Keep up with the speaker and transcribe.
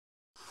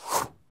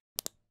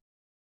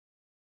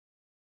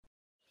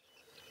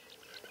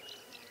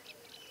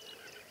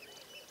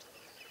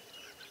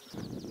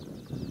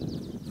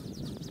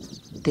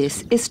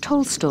This is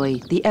Tolstoy,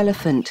 the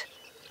elephant.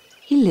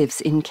 He lives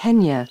in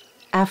Kenya,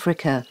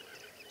 Africa.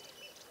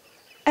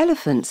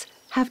 Elephants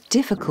have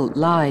difficult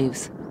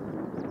lives.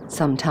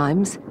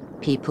 Sometimes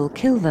people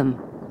kill them.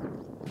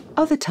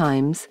 Other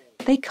times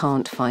they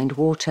can't find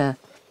water.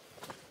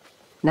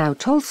 Now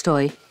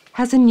Tolstoy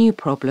has a new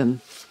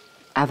problem: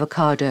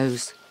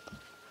 avocados.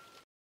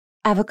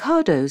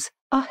 Avocados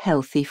are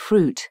healthy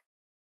fruit.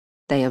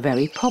 They are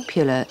very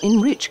popular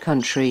in rich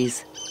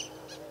countries.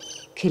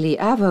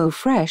 Kiliavo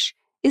Fresh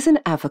is an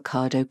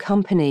avocado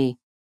company.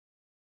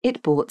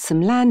 It bought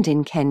some land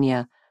in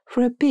Kenya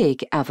for a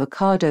big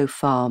avocado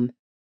farm.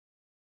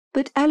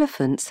 But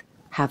elephants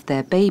have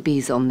their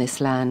babies on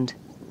this land.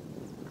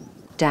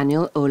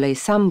 Daniel Ole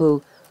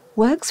Sambu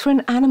works for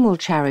an animal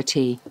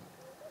charity.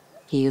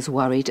 He is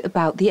worried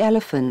about the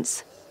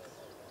elephants.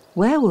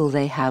 Where will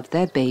they have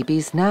their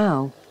babies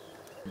now?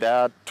 There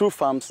are 2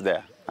 farms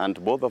there,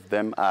 and both of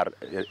them are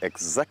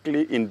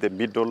exactly in the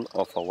middle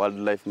of a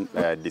wildlife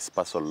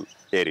dispersal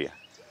area.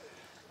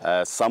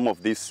 Some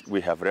of this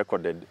we have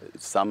recorded.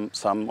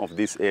 Some of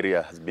this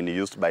area has been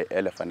used by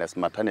elephant as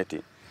maternity.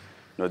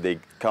 You know, they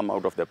come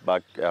out of the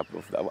back,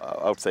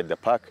 outside the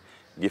park,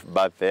 give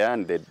birth there,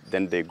 and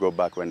then they go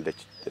back when the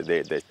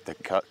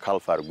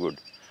calf are good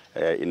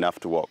enough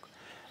to walk.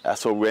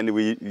 So when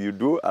you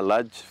do a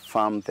large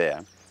farm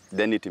there,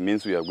 then it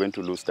means we are going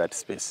to lose that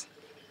space.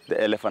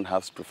 The elephant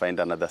has to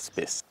find another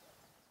space.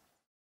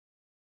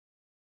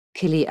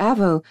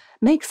 Kiliavo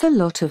makes a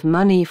lot of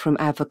money from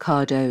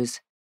avocados.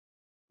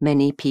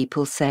 Many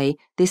people say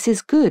this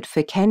is good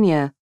for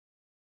Kenya,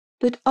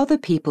 but other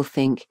people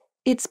think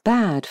it's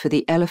bad for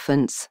the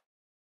elephants.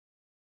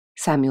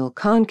 Samuel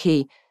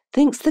Karnke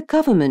thinks the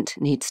government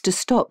needs to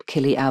stop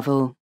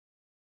Kiliavo.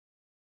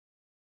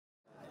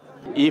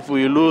 If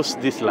we lose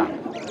this land,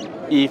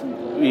 if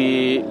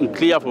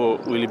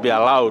Kiliavo will be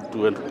allowed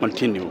to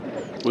continue,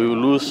 we will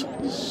lose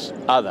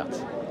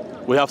others.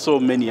 We have so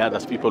many other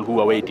people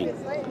who are waiting.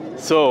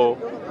 So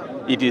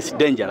it is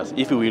dangerous.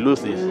 If we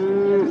lose this,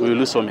 we will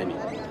lose so many.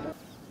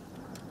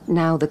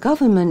 Now the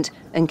government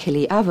and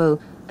Kiliavo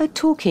are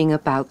talking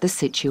about the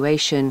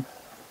situation.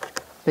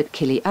 But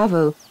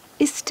Kiliavo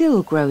is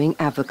still growing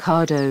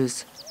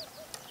avocados.